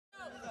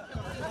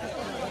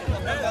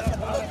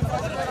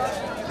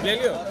ले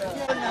लियो।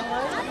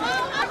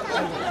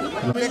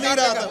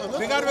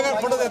 बेकार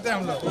फोटो देते हैं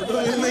हम लोग, फोटो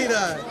मिल नहीं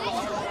रहा है।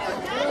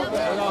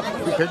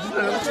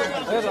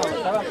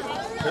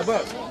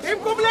 टीम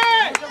कुंबले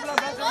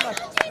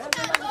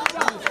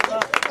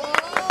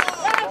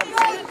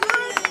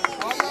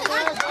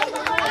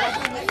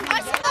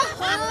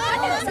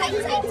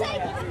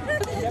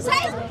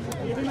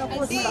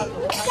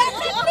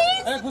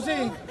खुशी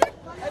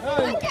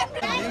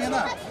देंगे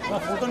ना,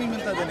 फोटो नहीं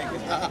मिलता देने के।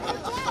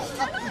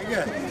 ठीक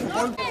है,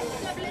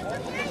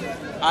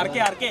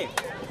 आरके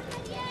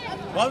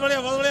बहुत बढ़िया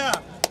बहुत बढ़िया।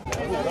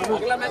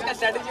 अगला मैच का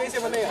स्ट्रेटेजी ऐसे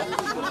बनेगा।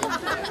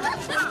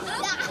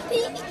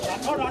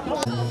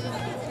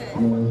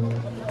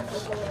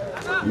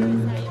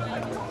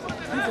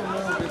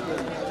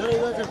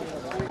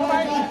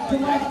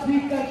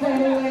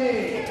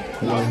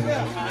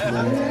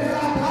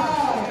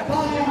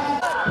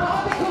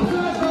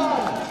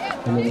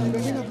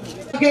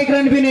 एक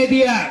रन भी नहीं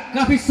दिया।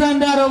 काफी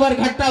शानदार ओवर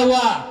घटता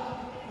हुआ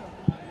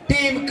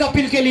टीम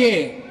कपिल के लिए।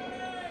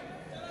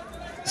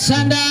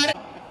 शानदार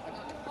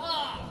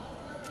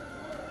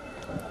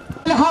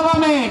हवा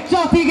में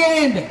चौथी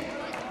गेंद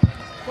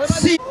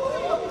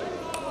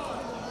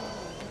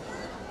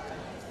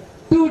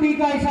टूडी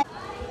का इशारा।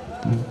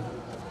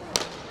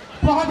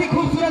 बहुत ही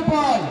खूबसूरत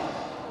बॉल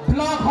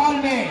ब्लॉक हॉल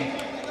में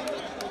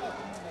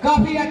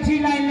काफी अच्छी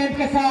लाइन लेंथ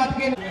के साथ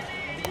गेंद।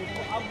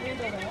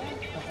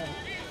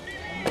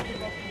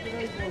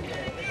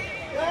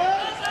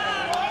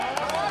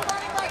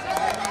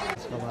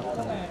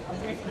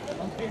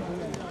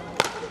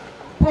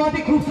 बहुत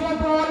ही खूबसूरत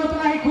बॉल,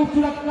 उतना ही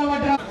खूबसूरत कवर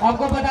ड्राइव।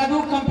 आपको बता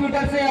दूं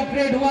कंप्यूटर से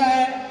अपग्रेड हुआ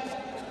है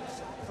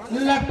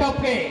लैपटॉप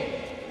पे।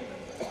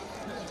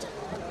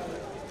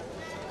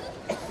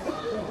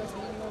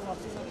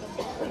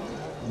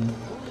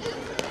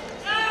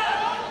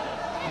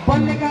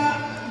 बनने का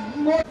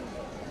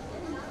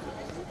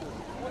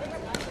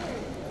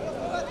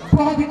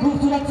बहुत ही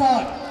खूबसूरत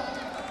शॉट।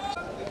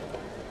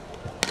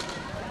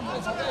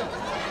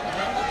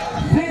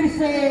 फिर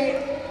से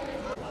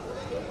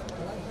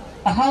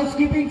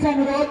हाउसकीपिंग से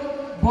अनुरोध,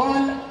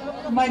 बॉल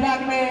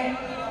मैदान में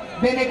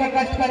देने का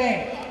कष्ट करें।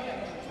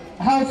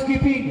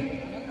 हाउसकीपिंग।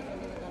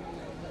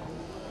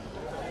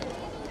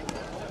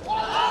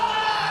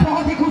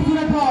 बहुत ही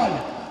खूबसूरत बॉल,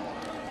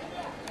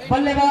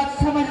 बल्लेबाज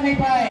समझ नहीं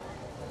पाए।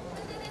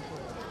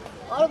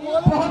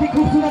 बहुत ही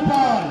खूबसूरत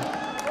बॉल,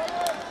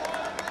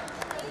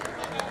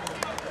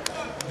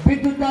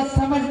 विद्युत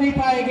समझ नहीं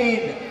पाए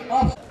गेंद।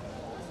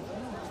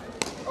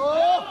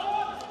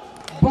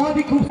 बहुत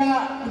ही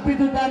खूबसूरत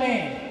विद्युत ने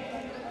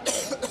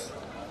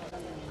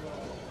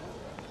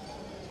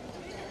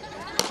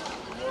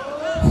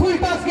फुल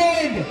टॉस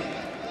गेंद।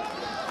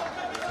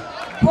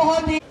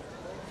 बहुत ही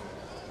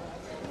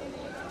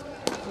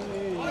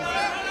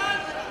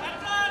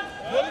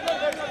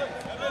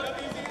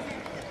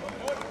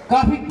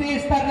काफी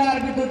तेज तर्रार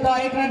विद्युत,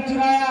 एक रन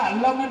चुराया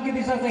लॉन्ग की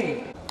दिशा से।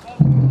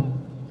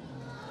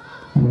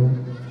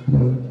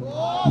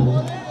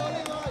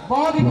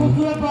 बहुत ही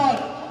खूबसूरत बॉल,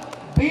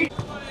 बीट।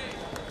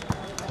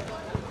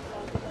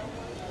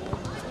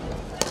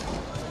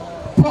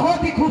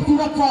 बहुत ही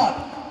खूबसूरत शॉट,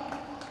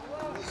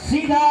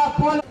 सीधा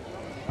बॉल।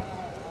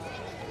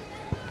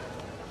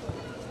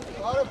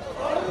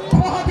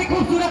 बहुत ही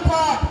खूबसूरत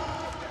शॉट,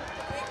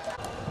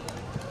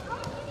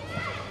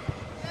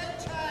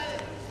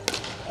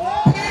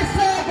 फिर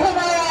से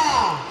घुमाया।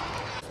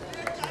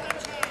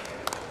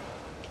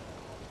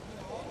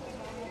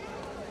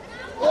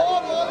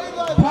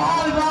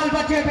 बॉल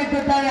बचे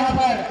विद्युत यहां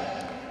पर।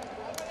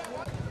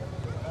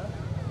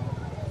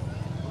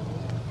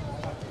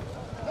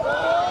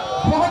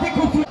 बहुत ही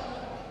खूबसूरत,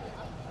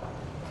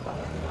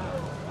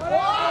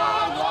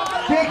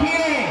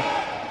 देखिए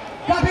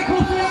काफी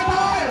खूबसूरत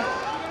बॉल,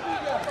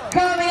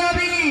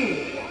 कामयाबी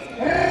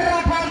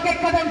राठौर के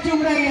कदम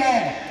चूम रही है।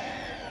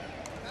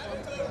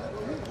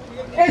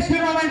 इस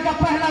टूर्नामेंट का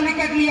पहला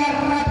विकेट लिया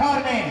राठौर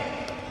ने।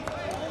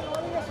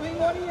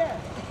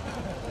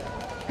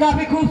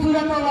 काफी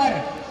खूबसूरत ओवर।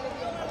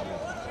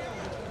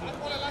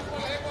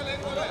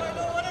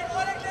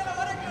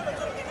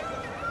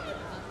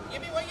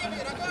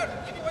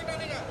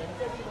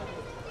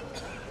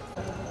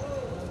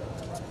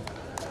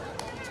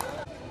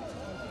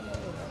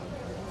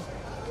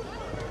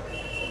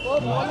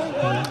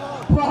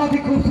 बहुत ही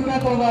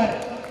खूबसूरत ओवर,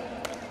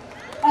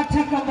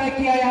 अच्छा कमबैक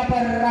किया यहां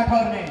पर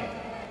राठौर ने।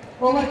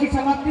 ओवर की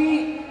समाप्ति।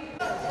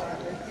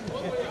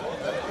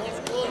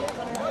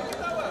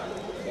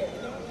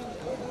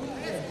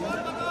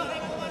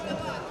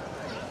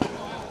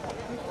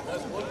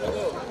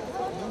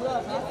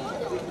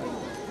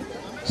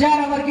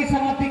 चार ओवर की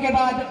समाप्ति के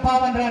बाद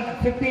 52 रन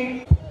 50।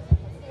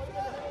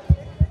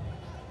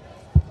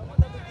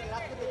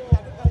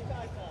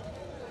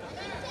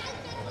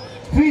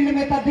 फील्ड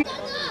में तब्दील।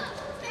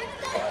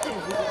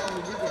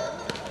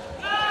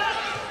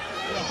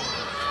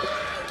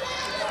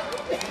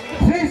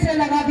 फिर से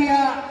लगा दिया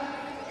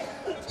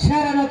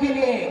 6 रनों के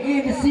लिए।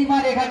 गेंद सीमा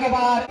रेखा के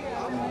बाहर।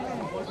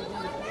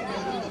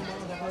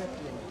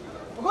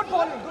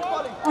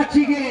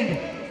 अच्छी गेंद,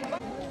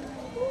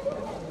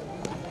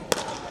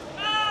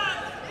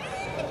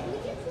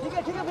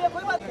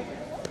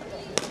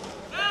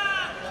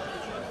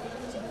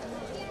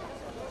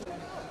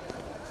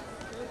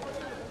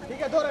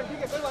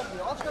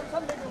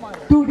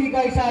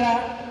 का इशारा।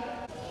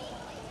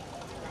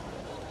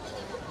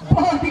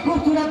 बहुत ही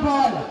खूबसूरत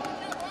बॉल,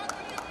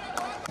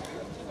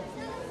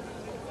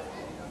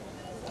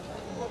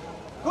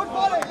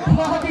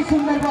 बहुत ही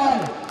सुंदर बॉल।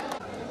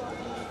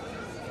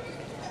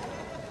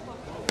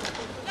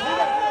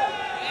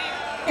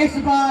 इस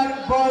बार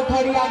बॉल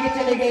थोड़ी आगे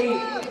चली गई।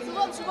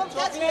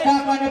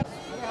 काका ने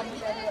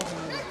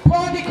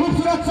बहुत ही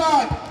खूबसूरत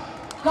शॉट,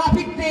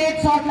 काफी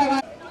तेज शॉट लगा,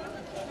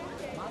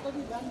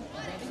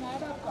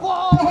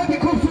 बहुत ही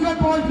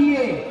खूबसूरत बॉल थी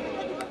ये।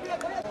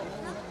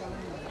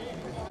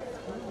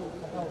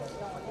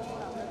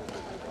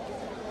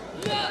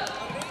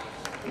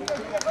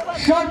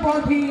 शॉर्ट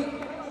बॉल थी,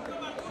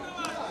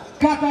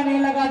 काका ने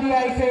लगा दिया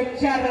इसे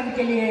 4 रन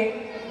के लिए।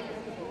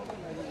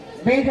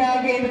 भेजा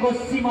गेंद को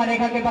सीमा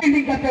रेखा के बाद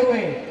फील्डिंग करते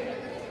हुए,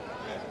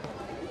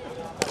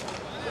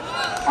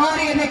 और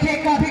ये देखिए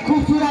काफी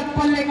खूबसूरत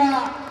पल्ले का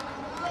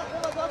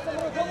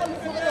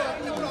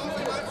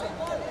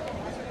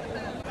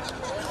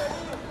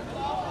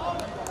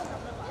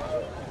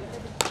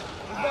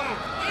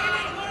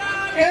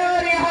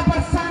और यहां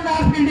पर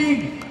शानदार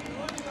फील्डिंग।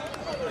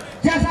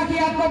 जैसा कि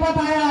आपको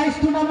बताया,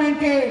 इस टूर्नामेंट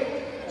के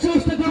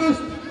चुस्त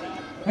दुरुस्त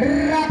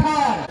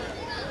राठौर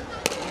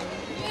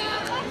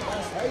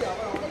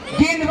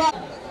गेंदबाज।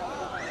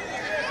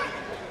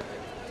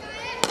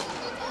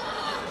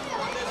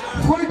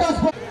 फुल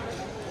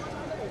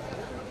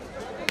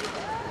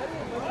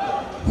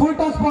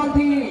टॉस बॉल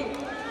थी,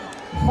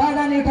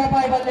 फायदा नहीं उठा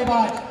पाए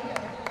बल्लेबाज।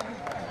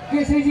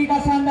 केसरी जी का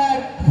शानदार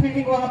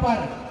फील्डिंग वहां पर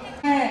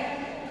है,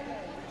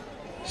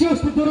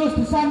 चुस्त दुरुस्त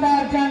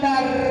शानदार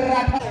जानदार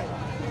राठौर।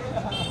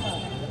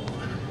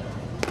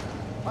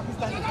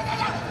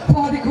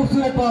 बहुत ही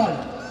खूबसूरत बॉल,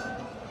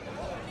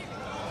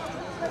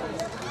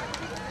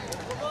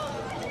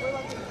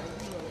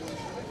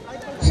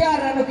 चार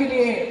रनों के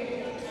लिए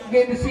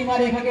गेंद सीमा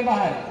रेखा के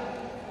बाहर।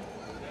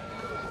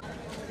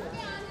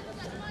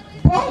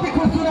 बहुत ही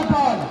खूबसूरत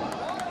बॉल,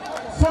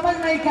 समझ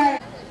नहीं क्या है।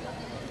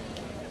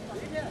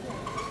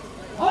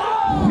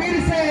 फिर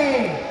से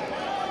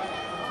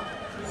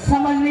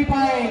समझ नहीं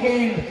पाए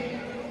गेंद।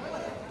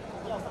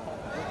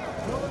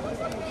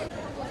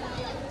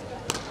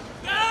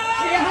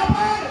 यहां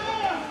पर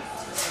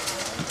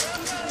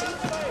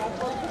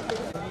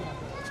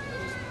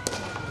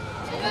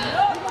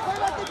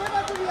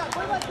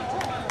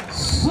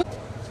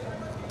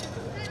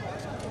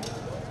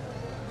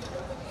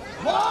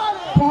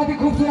बहुत ही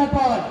खूबसूरत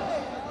बॉल,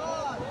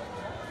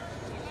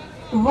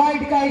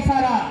 वाइड का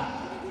इशारा।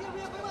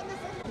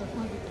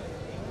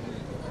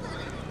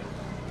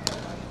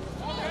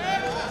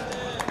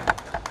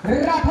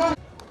 राठौर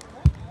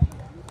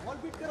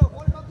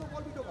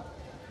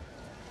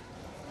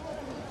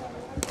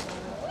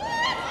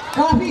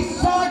काफी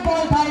शॉर्ट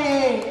बॉल था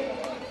ये,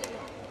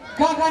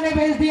 काका ने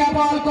भेज दिया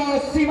बॉल को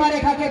सीमा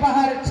रेखा के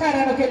बाहर 6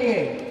 रनों के लिए।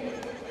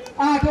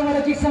 8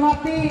 ओवरों की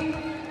समाप्ति।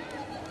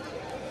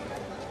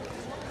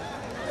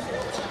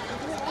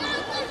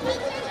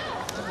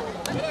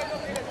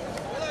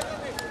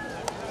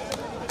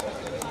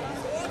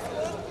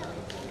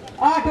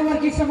 आठ ओवर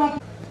की समाप्ति।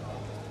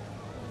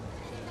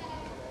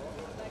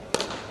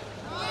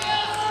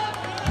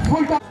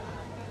 फुल टॉस,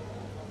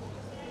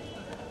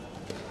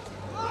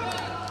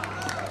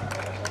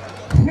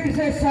 फिर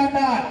से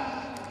शानदार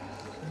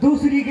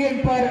दूसरी गेंद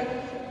पर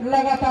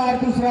लगातार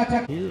दूसरा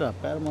छक्का।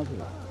 पैर मत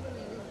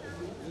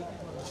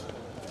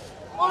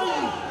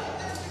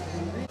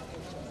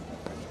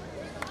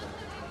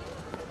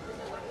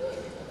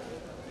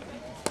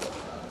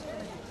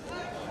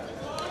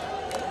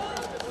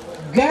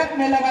गैप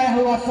में लगाया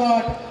हुआ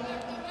शॉट,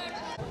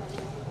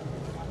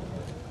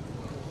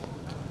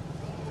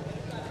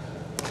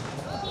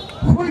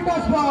 फुल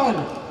टॉस बॉल।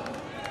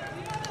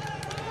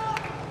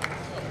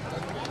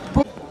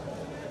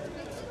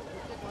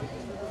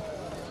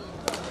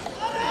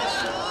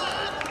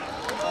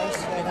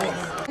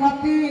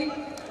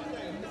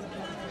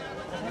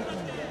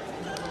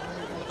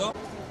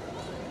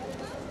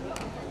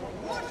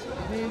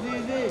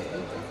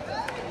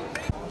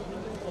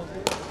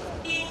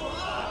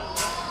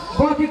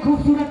 बहुत ही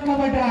खूबसूरत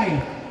कवर ड्राइव।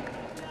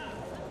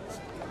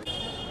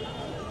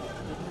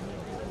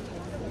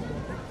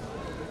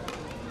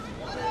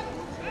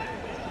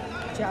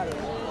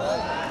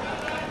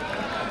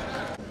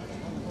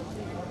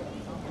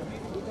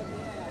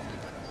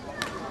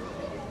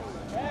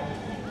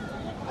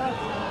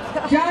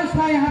 चांस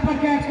था यहां पर,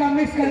 कैच का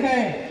मिस कर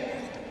गए।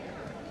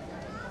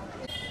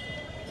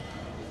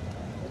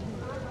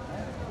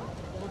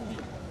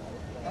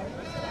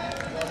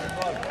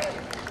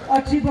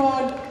 अच्छी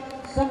बॉल,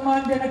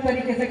 सम्मानजनक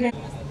तरीके से खेल।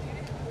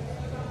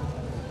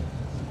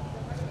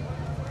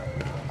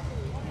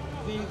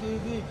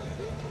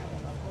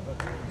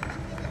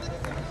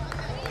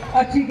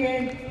 अच्छी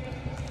गेंद,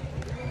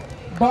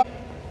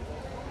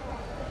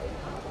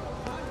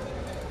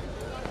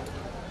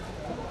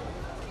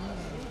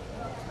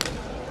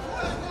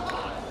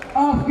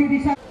 ऑफ की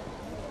दिशा,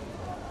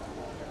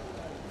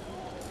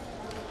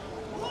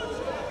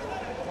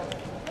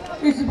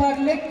 इस बार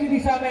लेग की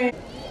दिशा में।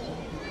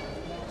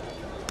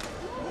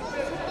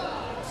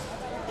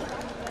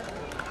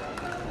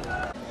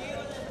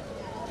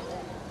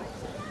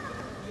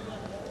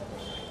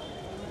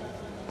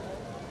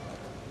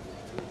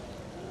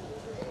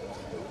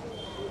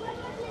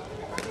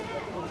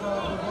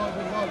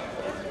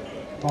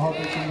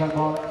 Single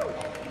ball.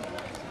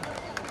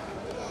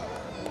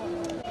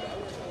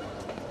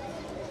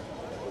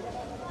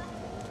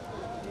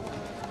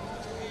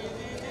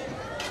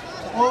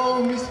 ओ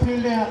मिस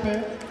फील्ड है यहाँ पे।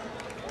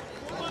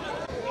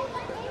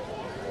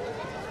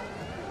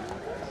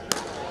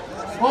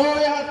 ओ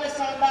यहाँ पे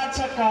शानदार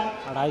छक्का।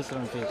 2.5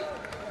 रन पे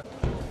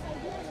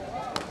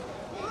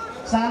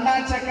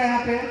शानदार छक्का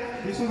यहाँ पे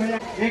विशु भैया।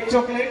 एक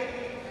चॉकलेट।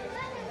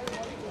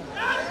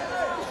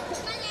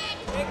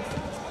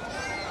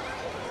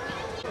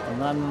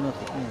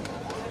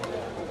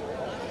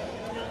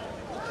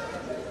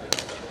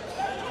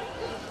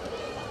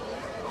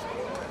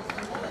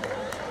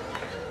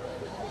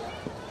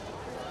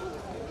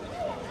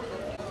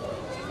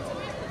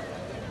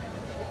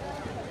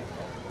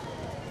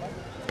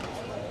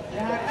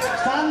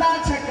 शानदार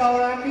छक्का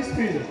और मिस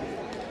फील्ड।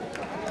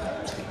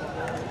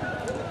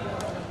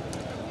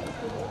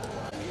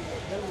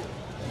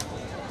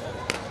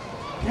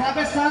 यहाँ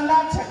पे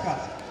शानदार छक्का।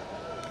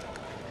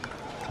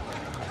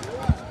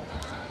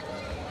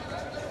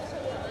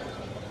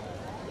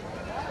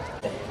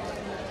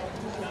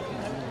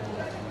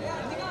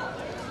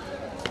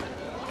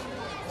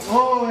 ओ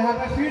यहाँ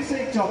पे फिर से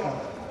एक चौका।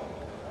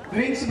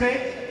 Drinks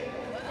break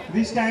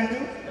this time to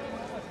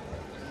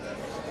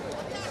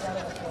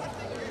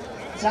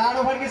 4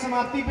 over की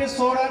समाप्ति पे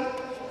 100 रन।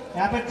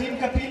 यहाँ पे टीम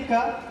कपिल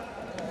का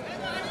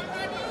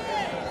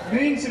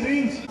ड्रिंक्स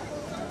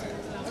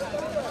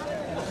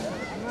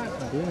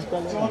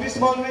 24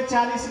 बॉल में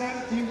 40 रन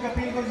टीम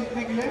कपिल को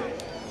जीतने के लिए।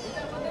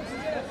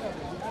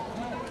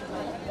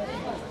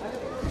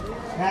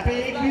 यहाँ पे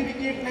एक भी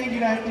विकेट नहीं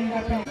गिरा है टीम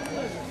कपिल।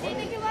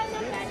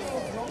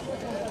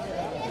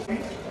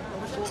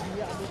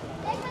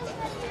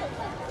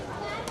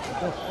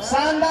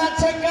 शानदार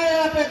छक्का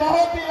यहाँ पे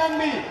बहुत ही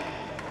लंबी।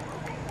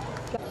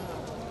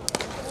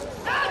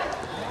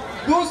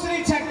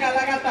 दूसरी छक्का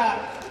लगातार।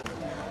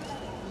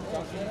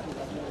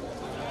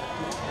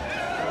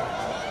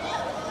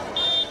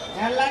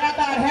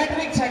 लगातार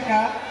हैट्रिक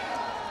छक्का।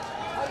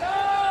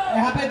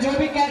 यहाँ पे जो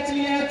भी कैच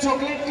लिए हैं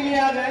चॉकलेट के लिए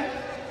आ गए।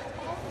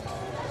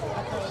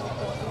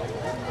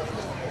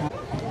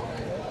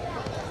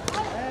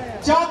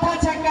 चौथा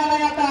छक्का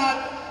लगातार।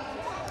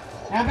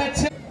 यहाँ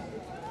पे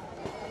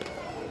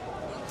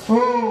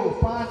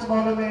 5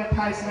 बॉलों में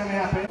 28 रन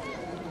यहाँ पे।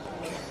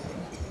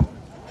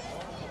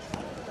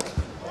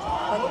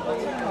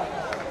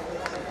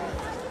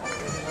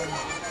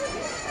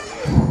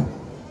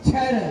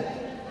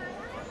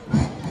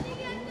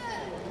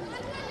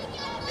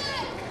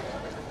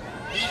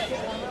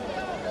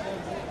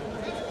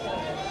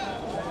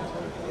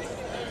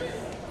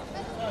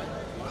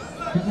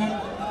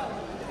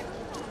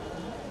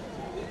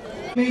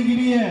 नहीं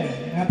गिरी है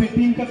यहाँ पे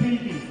टीम कपिल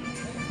की।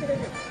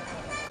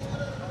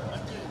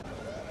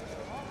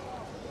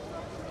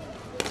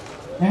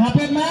 यहाँ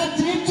पे मैच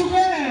जीत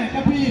चुके हैं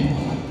कपिल।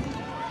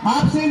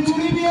 हाफ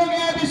सेंचुरी भी हो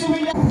गया है विशु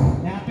भैया।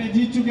 यहाँ पे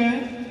जीत चुके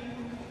हैं।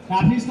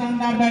 काफी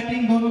शानदार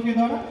बैटिंग दोनों के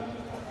द्वारा।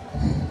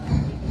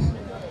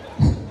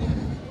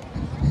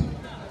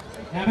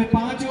 यहाँ पे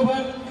 5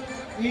 ओवर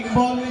 1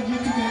 बॉल में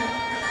जीत चुके हैं।